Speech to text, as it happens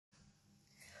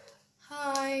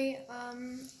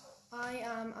I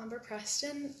am Amber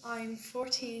Preston. I'm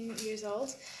 14 years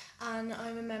old and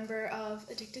I'm a member of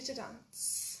Addicted to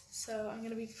Dance. So I'm going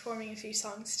to be performing a few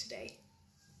songs today.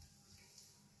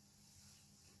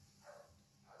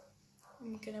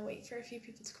 I'm going to wait for a few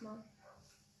people to come on.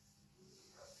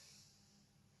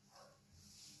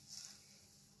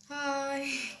 Hi!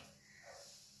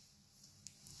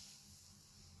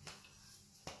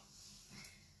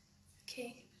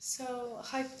 Okay, so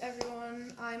hi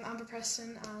everyone, I'm Amber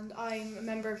Preston and I'm a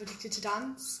member of Addicted to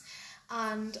Dance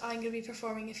and I'm going to be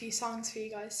performing a few songs for you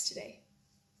guys today.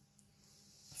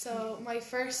 So my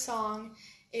first song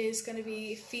is going to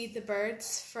be Feed the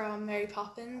Birds from Mary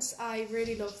Poppins. I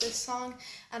really love this song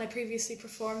and I previously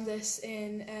performed this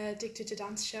in an Addicted to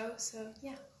Dance show, so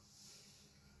yeah.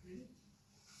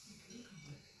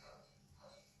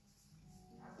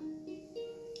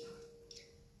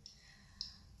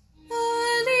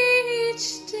 Early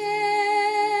each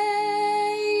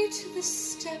day to the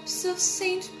steps of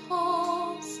St.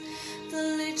 Paul's, the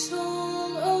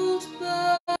little old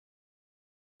bird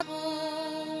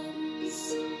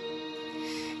comes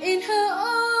in her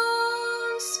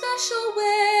own special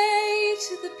way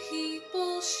to the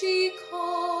people she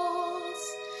calls.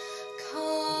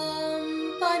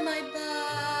 Come buy my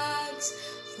bags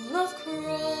full of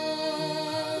crumbs.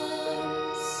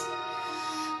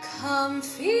 Come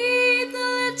feed the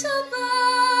little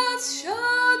birds,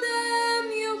 show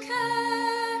them you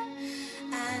care,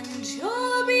 and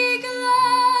you'll be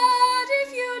glad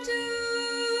if you do.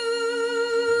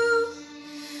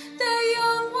 Their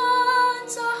young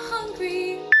ones are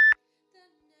hungry, their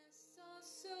nests are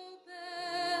so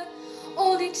bare,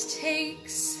 all it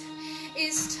takes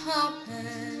is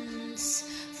tuppence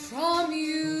from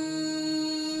you.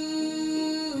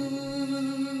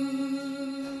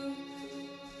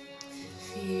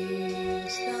 Feed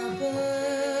the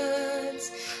birds,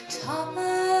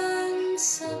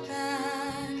 tuppence a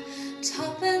bag,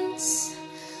 tuppence,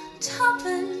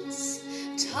 tuppence,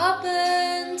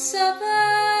 tuppence a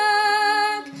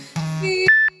bag. Feed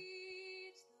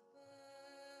the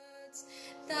birds,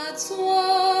 that's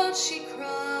what she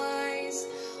cries,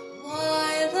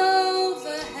 while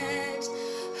overhead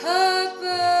her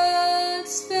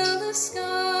birds fill the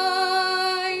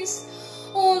skies.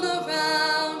 All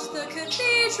around the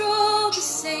cathedral, the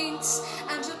saints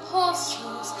and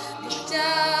apostles look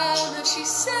down as she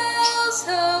sells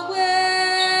her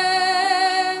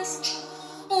wares.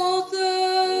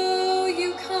 Although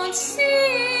you can't see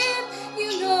it,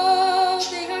 you know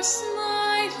they are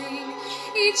smiling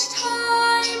each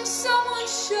time someone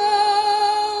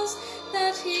shows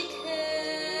that he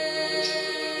cares.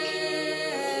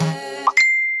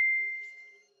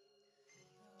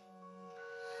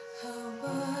 Her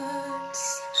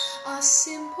words are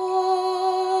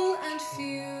simple and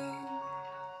few.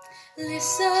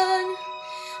 Listen,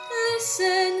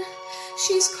 listen,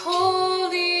 she's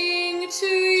calling to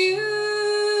you.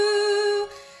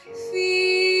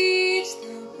 Feed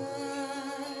the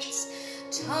birds,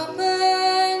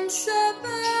 tuppence a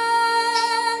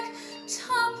bag,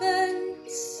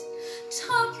 tuppence,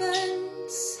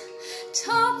 tuppence,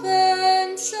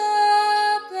 tuppence a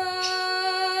bag.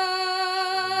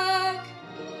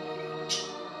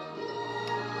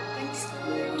 Thanks,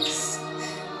 guys.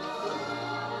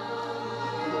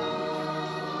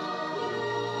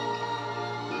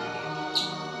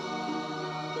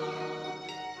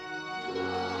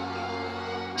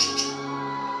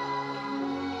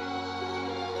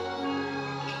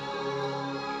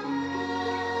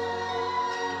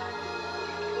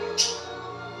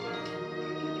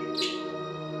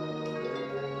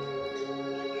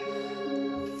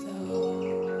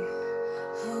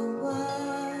 Her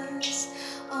words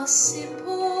are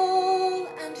simple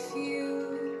and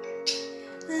few.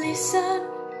 Listen,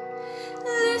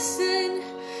 listen,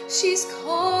 she's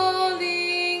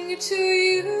calling to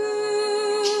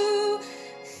you.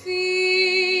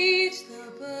 Feed the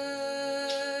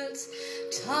birds,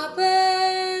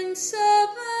 tuppence a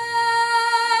bag,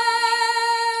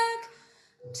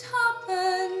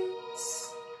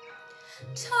 tuppence,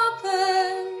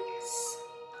 tuppence,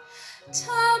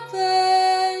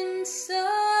 tuppence a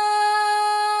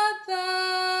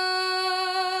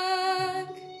bag.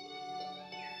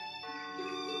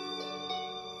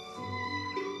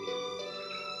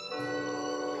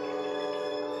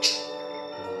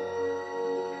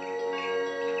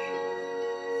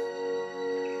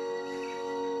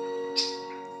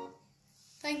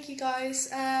 Thank you guys.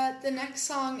 The next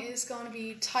song is going to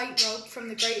be Tightrope from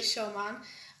The Greatest Showman.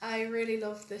 I really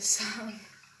love this song.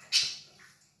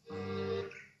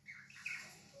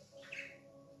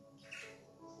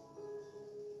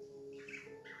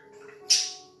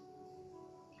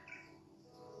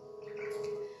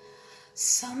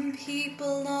 Some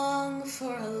people long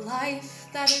for a life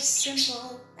that is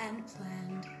simple and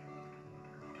planned,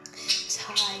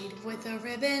 tied with a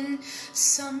ribbon.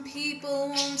 Some people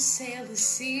won't sail the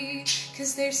sea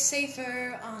 'cause they're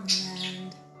safer on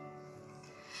land,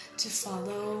 to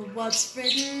follow what's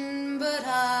written. But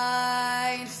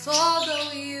I'd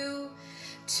follow you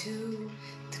to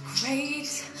the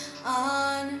great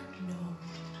unknown,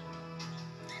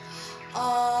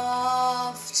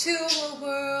 off to a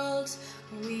world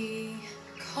we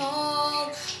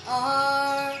call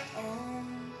our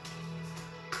own.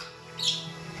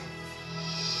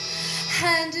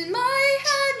 Hand in my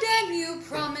hand, and you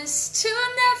promise to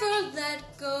never let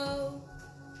go.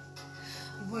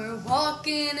 We're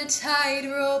walking a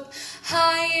tightrope.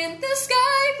 High in the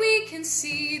sky we can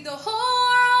see the whole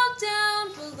world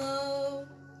down below.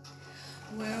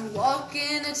 We're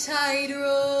walking a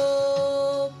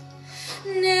tightrope.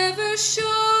 Never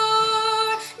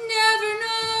sure, never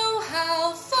know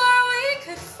how far we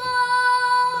could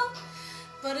fall,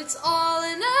 but it's all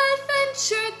an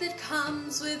adventure that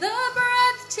comes with a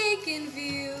breathtaking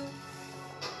view.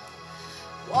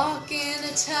 Walking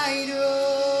a tightrope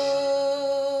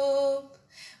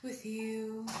with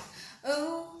you.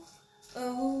 Oh,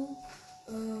 oh,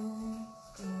 oh,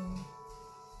 oh.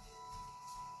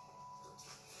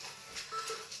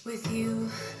 With you.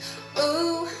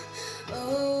 Oh,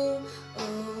 oh,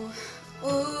 oh,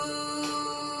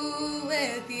 oh,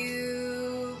 with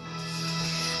you.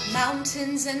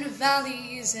 Mountains and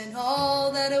valleys and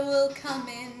all that will come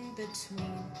in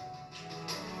between.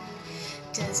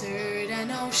 Desert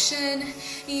and ocean,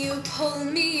 you pull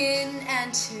me in,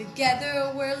 and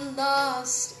together we're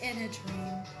lost in a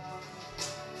dream.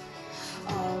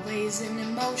 Always in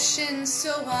emotion,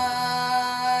 so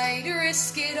I'd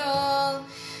risk it all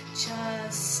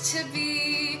just to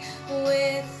be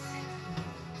with you.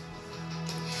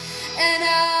 And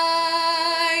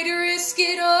I'd risk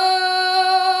it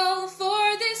all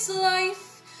for this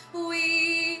life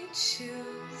we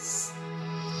choose.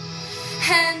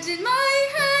 Hand in my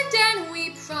hand, and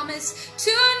we promise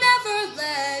to never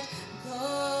let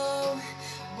go.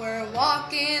 We're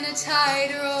walking a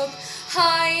tightrope.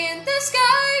 High in the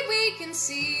sky we can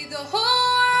see the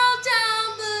whole world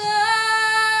down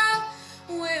below.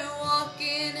 We're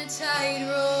walking a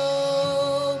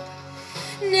tightrope.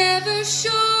 Never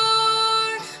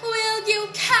sure, will you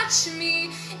catch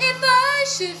me if I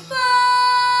should fall?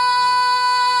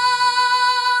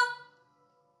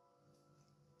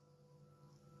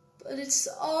 But it's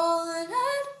all an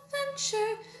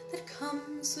adventure that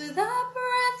comes with a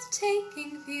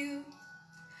breathtaking view.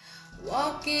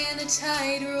 Walking a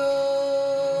tightrope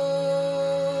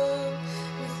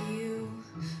with you.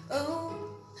 Oh,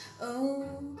 oh,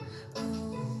 oh,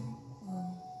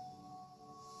 oh.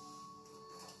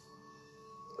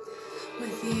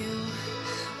 With you.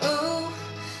 Oh,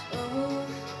 oh,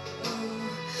 oh,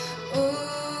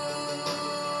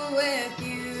 oh, with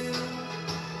you.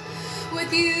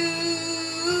 With you.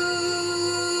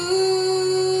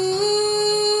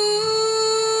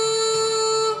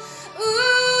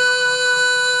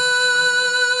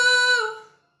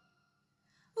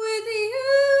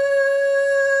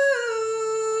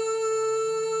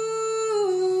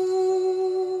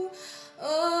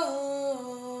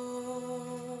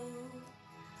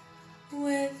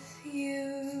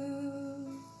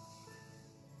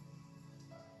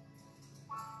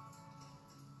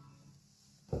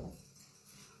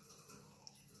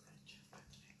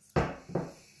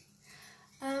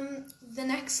 The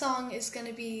next song is going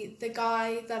to be The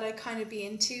Guy That I Kinda Be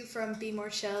Into from Be More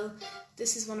Chill.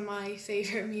 This is one of my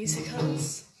favourite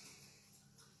musicals.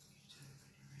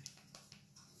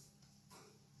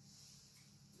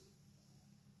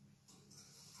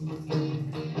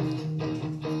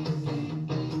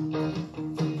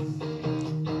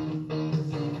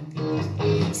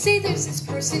 See, there's this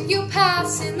person you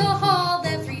pass in the hall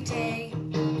every day.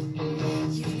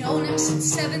 You've known him since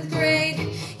 7th grade.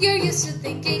 You're used to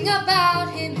thinking about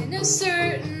him in a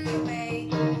certain way,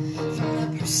 from the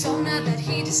persona that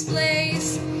he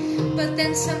displays. But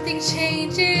then something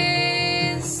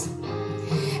changes,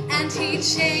 and he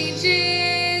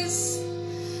changes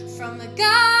from a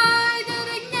guy that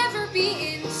I'd never be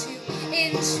into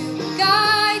a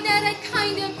guy that I'd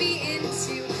kind of be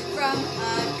into, from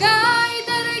a guy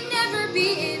that I'd never be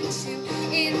into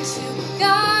a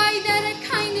guy that I'd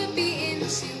kind of be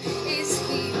into. Is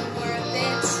he worth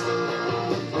it?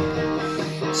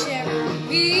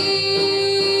 Jeremy,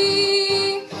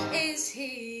 is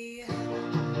he?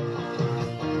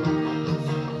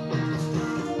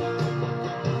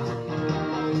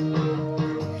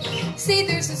 See,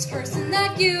 there's this person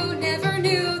that you never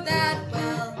knew that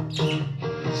well.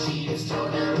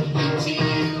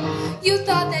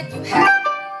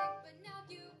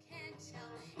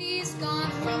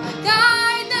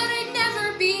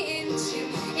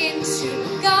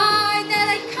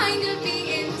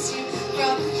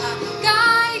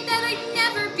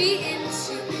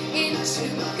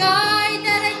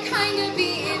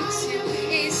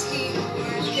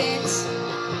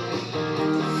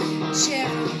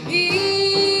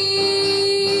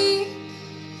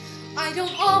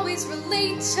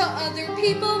 other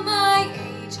people my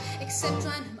age, except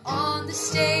when I'm on the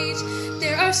stage.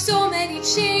 There are so many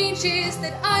changes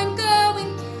that I'm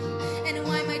going through, and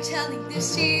why am I telling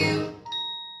this to you?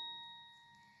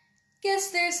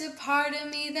 Guess there's a part of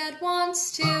me that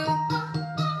wants to.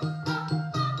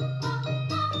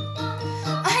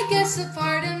 I guess a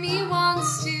part of me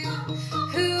wants to.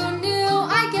 Who knew?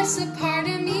 I guess a part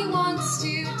of me wants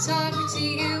to talk to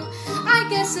you. I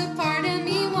guess a part of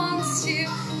me wants to.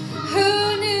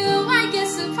 Who knew? I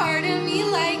guess a part of me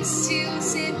likes to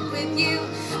sit with you.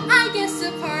 I guess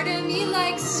a part of me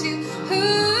likes to.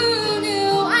 Who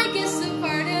knew? I guess a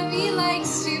part of me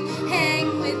likes to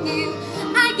hang with you.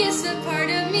 I guess a part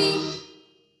of me.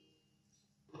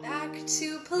 Back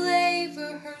to play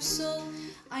rehearsal.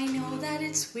 I know that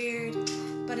it's weird,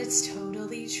 but it's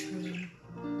totally true.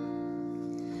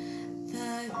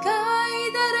 The guy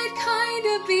that I'd kind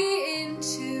of be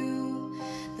into.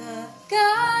 The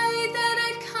guy that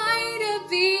I'd kind of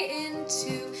be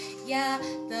into. Yeah,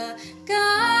 the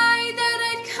guy that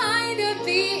I'd kind of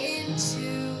be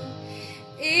into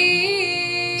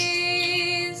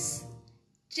is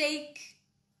Jake.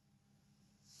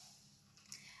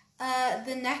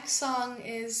 The next song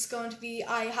is going to be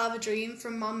I Have a Dream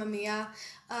from Mamma Mia.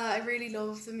 I really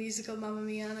love the musical Mamma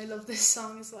Mia, and I love this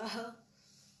song as well.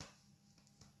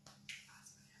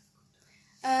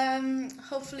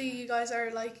 Hopefully you guys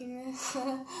are liking this.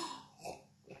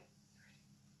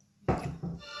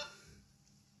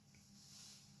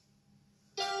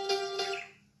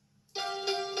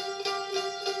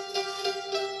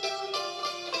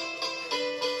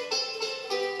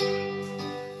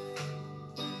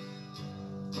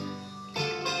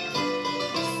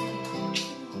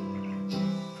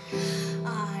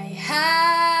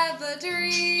 Have a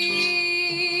dream,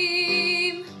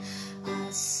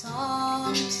 a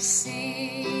song to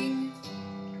sing,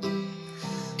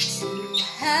 to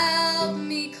help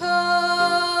me cope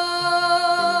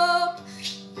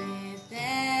with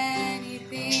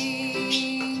anything.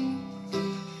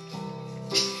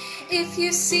 If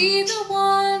you see the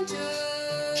wonder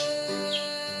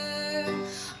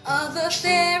of a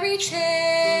fairy tale,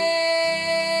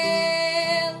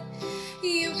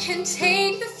 you can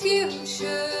take the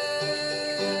future,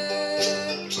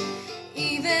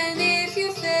 even if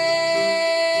you fail.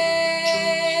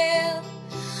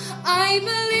 I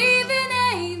believe in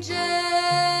angels,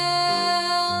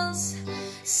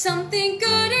 something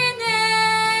good in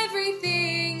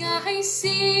everything I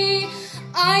see.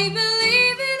 I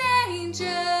believe in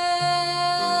angels,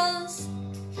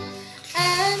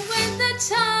 and when the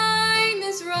time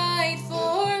is right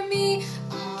for me,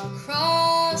 I'll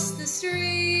cross the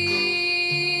stream.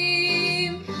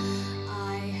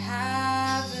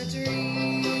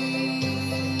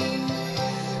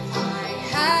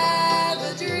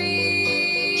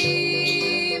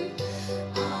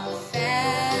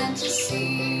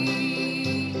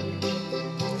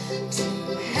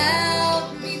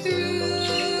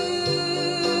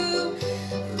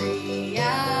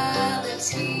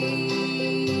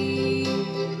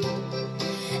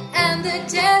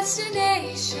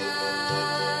 Destination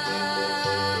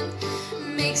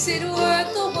makes it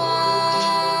worth the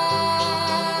while,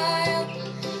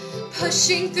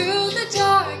 pushing through the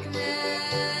darkness,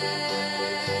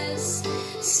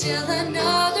 still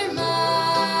another mile.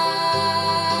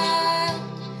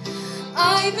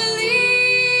 I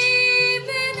believe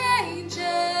in angels,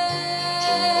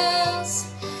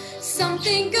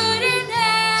 something good in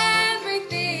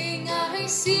everything I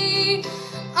see.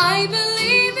 I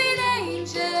believe in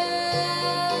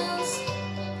angels,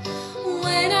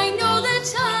 when I know the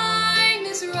time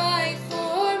is right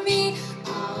for me,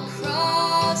 I'll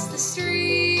cross the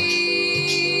stream.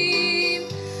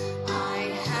 I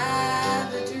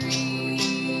have a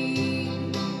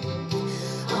dream.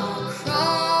 I'll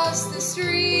cross the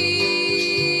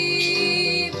stream.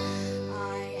 I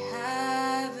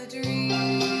have a dream.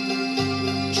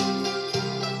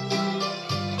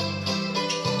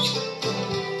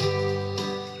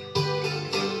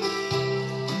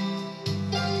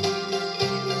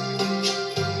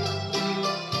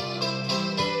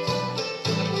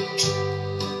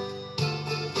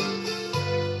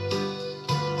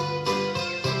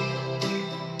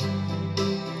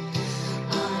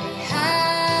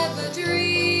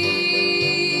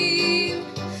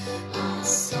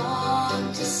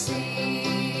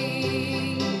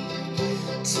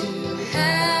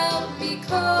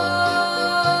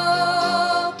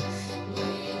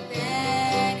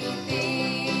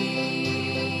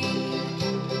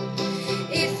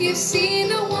 You've seen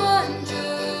the wonder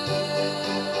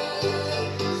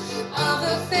of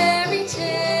a fairy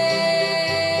tale.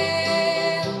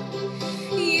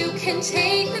 You can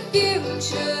take the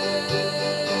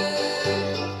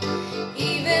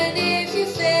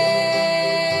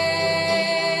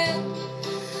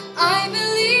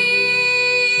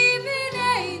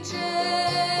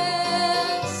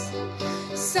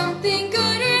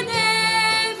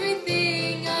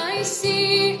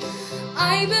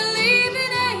I believe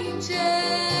in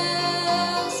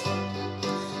angels.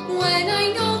 When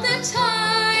I know the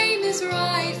time is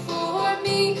right for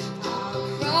me, I'll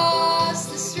cross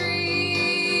the stream.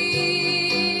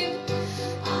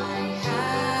 I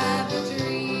have a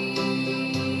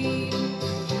dream.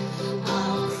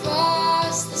 I'll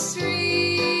cross the stream.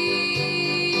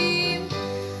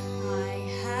 I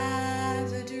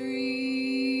have a dream.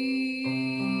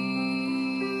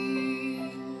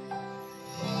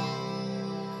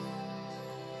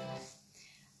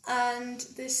 And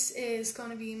this is going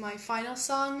to be my final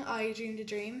song, I Dreamed a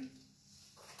Dream.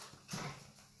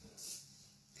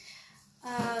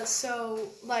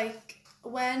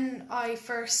 When I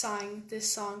first sang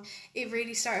this song, it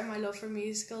really started my love for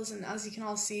musicals, and as you can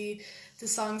all see, the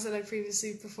songs that I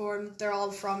previously performed, they're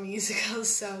all from musicals,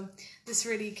 so this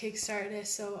really kickstarted it,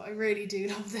 so I really do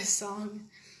love this song.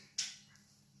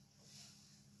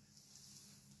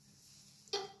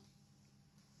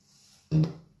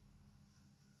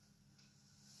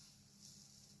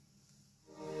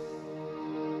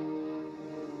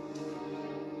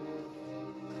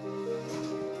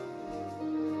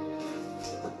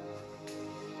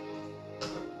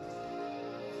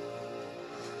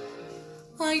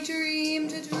 I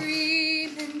dreamed a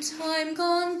dream in time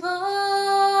gone by,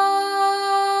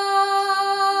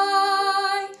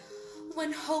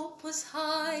 when hope was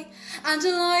high and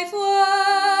a life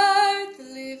worth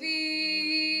living.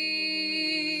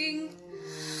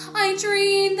 I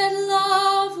dreamed that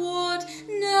love would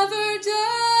never die.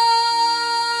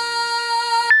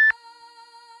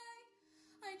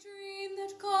 I dreamed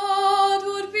that God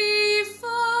would be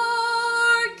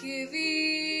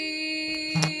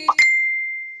forgiving.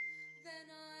 Then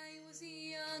I was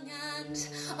young and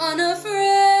unafraid,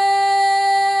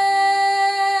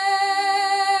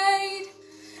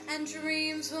 and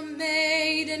dreams were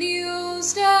made and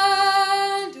used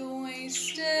and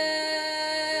wasted.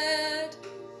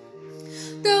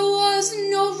 There was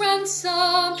no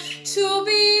ransom to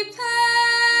be paid,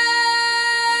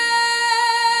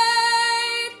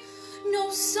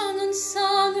 no song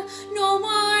unsung, no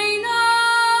wine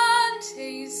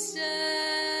untasted.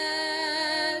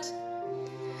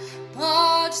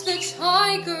 But the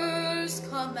tigers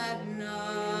come at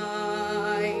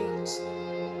night,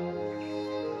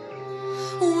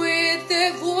 with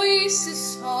their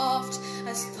voices soft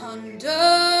as thunder,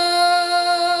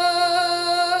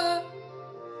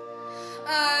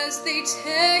 as they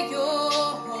tear your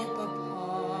hope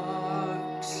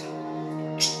apart,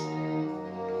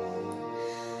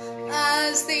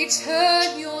 as they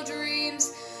turn your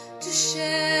dreams to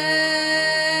shame.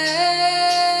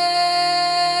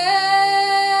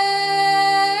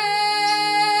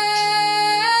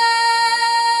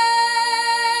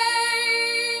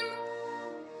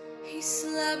 He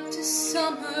slept a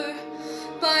summer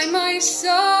by my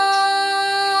side.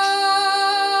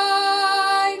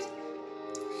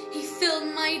 He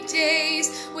filled my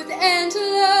days with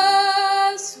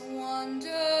endless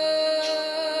wonder.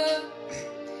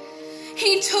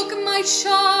 He took my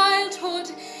childhood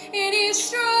in his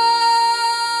stride,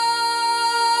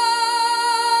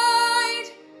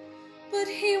 but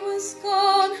he was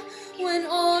gone when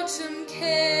autumn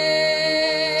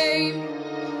came.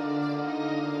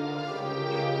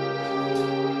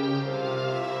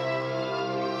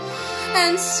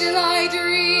 And still I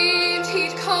dreamed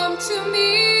he'd come to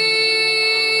me,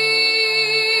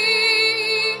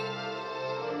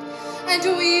 and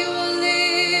we will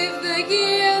live the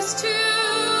years together.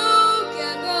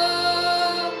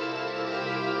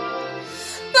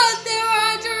 But there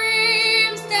are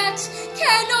dreams that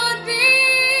cannot be,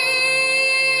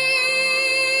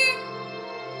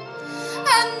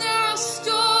 and there are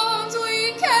storms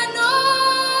we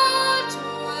cannot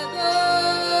weather.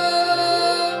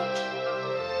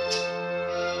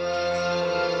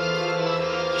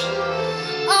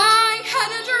 I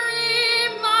had a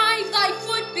dream my life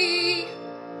would be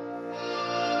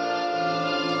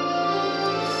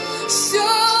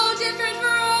so different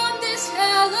from this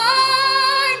hell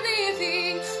I'm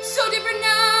living, so different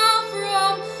now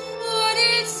from what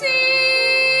it seemed.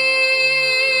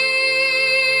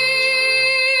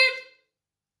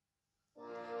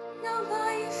 Now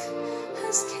life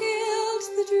has killed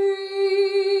the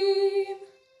dream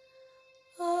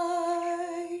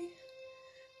I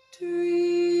dreamed.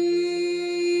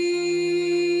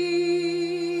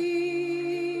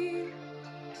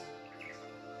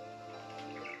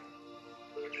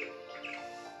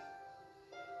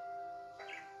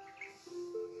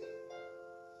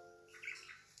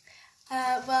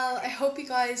 Well, I hope you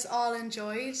guys all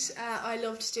enjoyed. I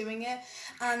loved doing it,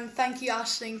 and thank you,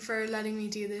 Aisling, for letting me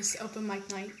do this open mic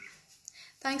night.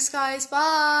 Thanks, guys.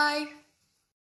 Bye.